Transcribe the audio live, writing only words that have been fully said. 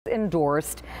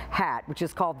Endorsed hat, which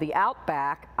is called the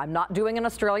Outback. I'm not doing an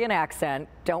Australian accent,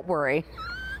 don't worry.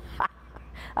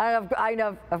 I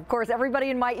know, of course, everybody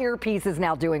in my earpiece is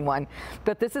now doing one,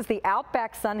 but this is the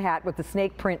Outback Sunhat with the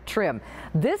snake print trim.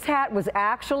 This hat was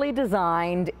actually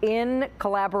designed in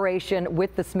collaboration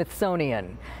with the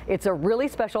Smithsonian. It's a really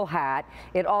special hat.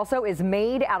 It also is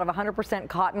made out of 100%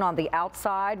 cotton on the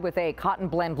outside with a cotton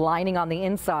blend lining on the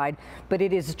inside, but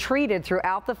it is treated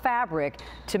throughout the fabric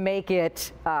to make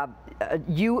it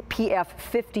UPF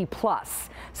 50+.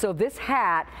 So this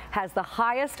hat has the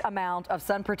highest amount of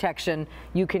sun protection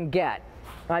you can get.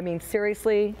 I mean,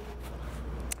 seriously,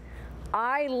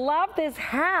 I love this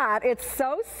hat. It's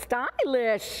so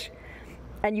stylish.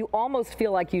 And you almost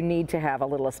feel like you need to have a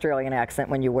little Australian accent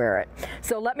when you wear it.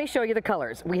 So let me show you the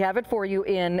colors. We have it for you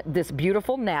in this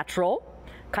beautiful natural,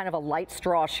 kind of a light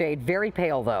straw shade, very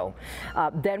pale though.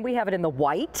 Then we have it in the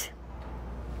white.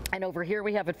 And over here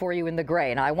we have it for you in the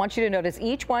gray. And I want you to notice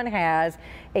each one has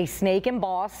a snake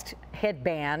embossed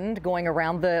headband going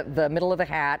around the middle of the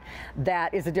hat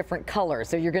that is a different color.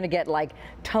 So you're going to get like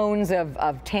tones of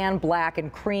tan, black,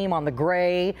 and cream on the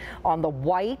gray. On the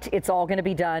white, it's all going to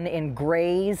be done in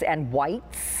grays and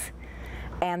whites.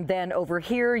 And then over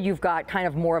here you've got kind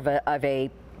of more of a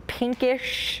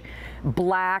pinkish,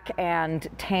 black and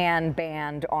tan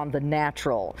band on the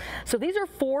natural. So these are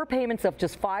 4 payments of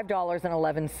just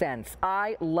 $5.11.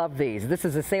 I love these. This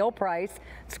is a sale price.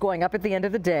 It's going up at the end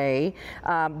of the day.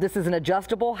 This is an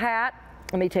adjustable hat.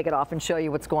 Let me take it off and show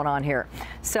you what's going on here.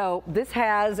 So this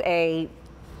has a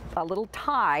little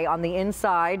tie on the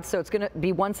inside, so it's going to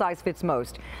be one size fits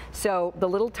most. So the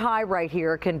little tie right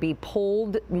here can be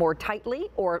pulled more tightly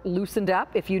or loosened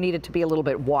up if you need it to be a little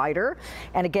bit wider.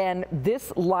 And again,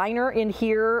 this liner in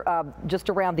here, just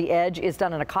around the edge, is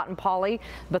done in a cotton poly,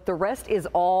 but the rest is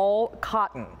all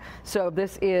cotton. So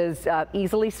this is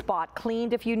easily spot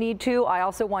cleaned if you need to. I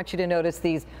also want you to notice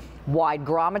these wide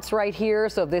grommets right here,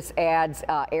 so this adds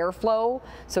airflow,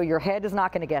 so your head is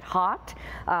not going to get hot.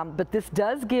 But this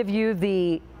does give you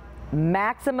the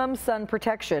maximum sun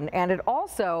protection, and it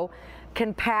also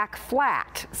can pack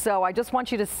flat. So I just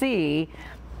want you to see,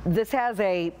 this has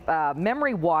a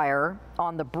memory wire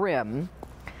on the brim.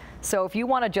 So if you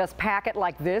want to just pack it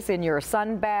like this in your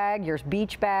sun bag, your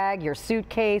beach bag, your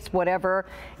suitcase, whatever,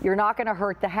 you're not going to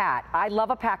hurt the hat. I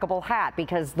love a packable hat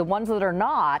because the ones that are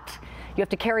not, you have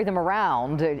to carry them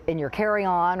around in your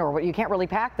carry-on, or you can't really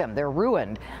pack them. They're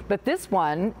ruined. But this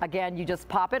one, again, you just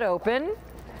pop it open.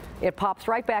 It pops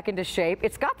right back into shape.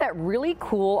 It's got that really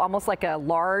cool, almost like a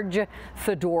large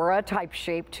fedora type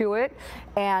shape to it.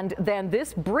 And then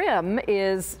this brim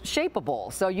is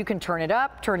shapeable, so you can turn it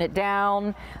up, turn it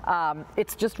down.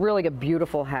 It's just really a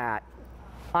beautiful hat.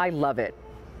 I love it.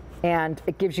 And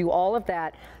it gives you all of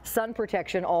that sun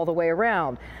protection all the way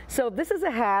around. So this is a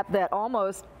hat that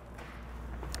almost,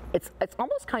 it's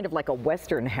almost kind of like a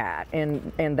Western hat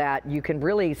in that you can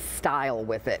really style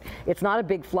with it. It's not a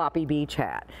big floppy beach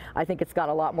hat. I think it's got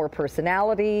a lot more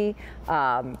personality.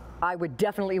 I would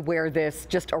definitely wear this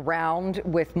just around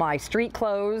with my street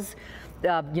clothes.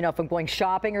 You know, if I'm going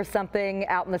shopping or something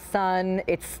out in the sun,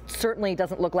 it certainly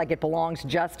doesn't look like it belongs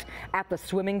just at the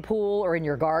swimming pool or in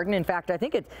your garden. In fact, I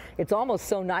think it's almost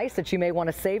so nice that you may want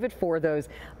to save it for those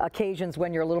occasions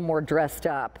when you're a little more dressed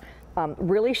up.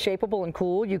 Really shapeable and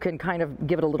cool. You can kind of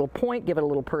give it a little point, give it a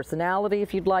little personality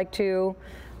if you'd like to.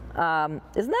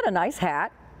 Isn't that a nice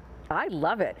hat? I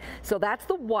love it. So that's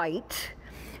the white.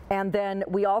 And then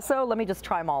we also, let me just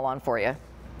try them all on for you.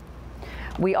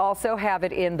 We also have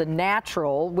it in the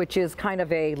natural, which is kind of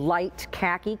a light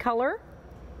khaki color.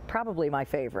 Probably my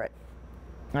favorite.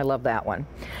 I love that one.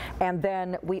 And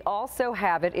then we also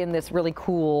have it in this really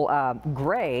cool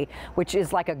gray, which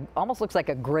is like almost looks like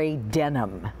a gray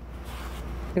denim.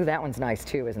 Ooh, that one's nice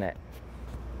too, isn't it?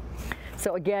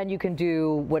 So again, you can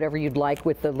do whatever you'd like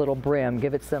with the little brim.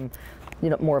 Give it some, you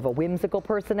know, more of a whimsical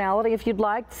personality if you'd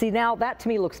like. See, now that to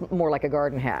me looks more like a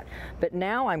garden hat. But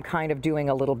now I'm kind of doing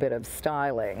a little bit of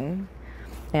styling.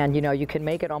 And you know, you can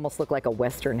make it almost look like a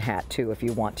Western hat too if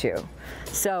you want to.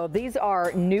 So these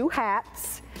are new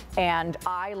hats and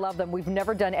I love them. We've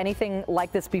never done anything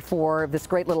like this before, this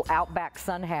great little Outback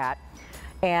Sunhat.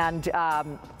 And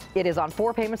it is on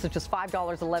 4 payments of just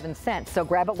 $5.11. So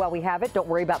grab it while we have it. Don't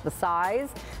worry about the size.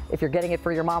 If you're getting it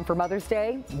for your mom for Mother's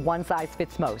Day, one size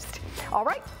fits most. All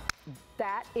right,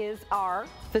 that is our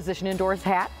Physician Endorsed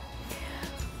hat.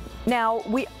 Now,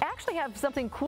 we actually have something cool.